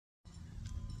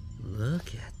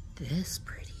Look at this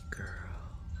pretty girl.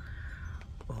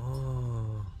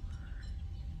 Oh,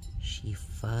 she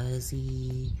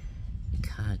fuzzy,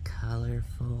 kind of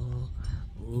colorful.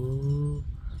 Ooh,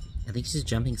 I think she's a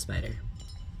jumping spider.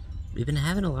 We've been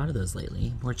having a lot of those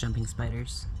lately, more jumping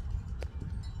spiders.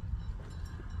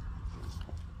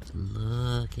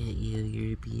 Look at you,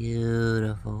 you're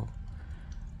beautiful.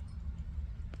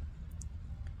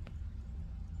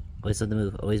 Always on the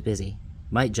move, always busy.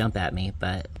 Might jump at me,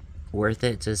 but worth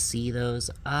it to see those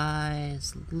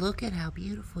eyes. Look at how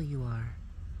beautiful you are.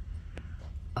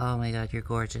 Oh my god, you're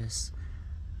gorgeous.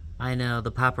 I know,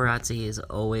 the paparazzi is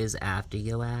always after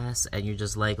your ass, and you're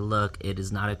just like, look, it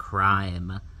is not a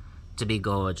crime to be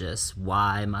gorgeous.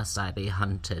 Why must I be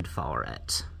hunted for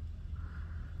it?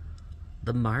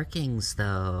 The markings,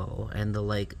 though, and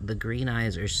the green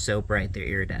eyes are so bright, they're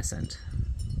iridescent.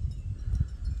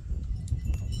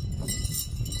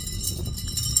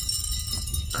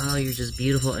 Oh, you're just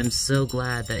beautiful. I'm so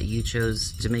glad that you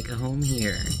chose to make a home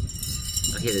here.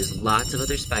 Okay, there's lots of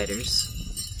other spiders.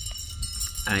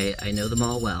 I know them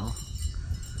all well.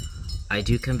 I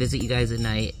do come visit you guys at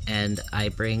night, and I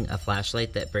bring a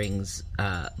flashlight that brings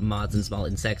moths and small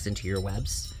insects into your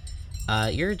webs.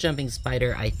 You're a jumping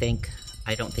spider, I think.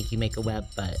 I don't think you make a web,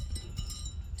 but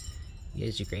you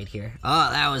guys do great here. Oh,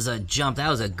 that was a jump. That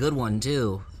was a good one,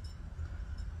 too.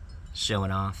 Showing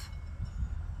off.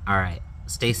 Alright.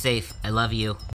 Stay safe. I love you.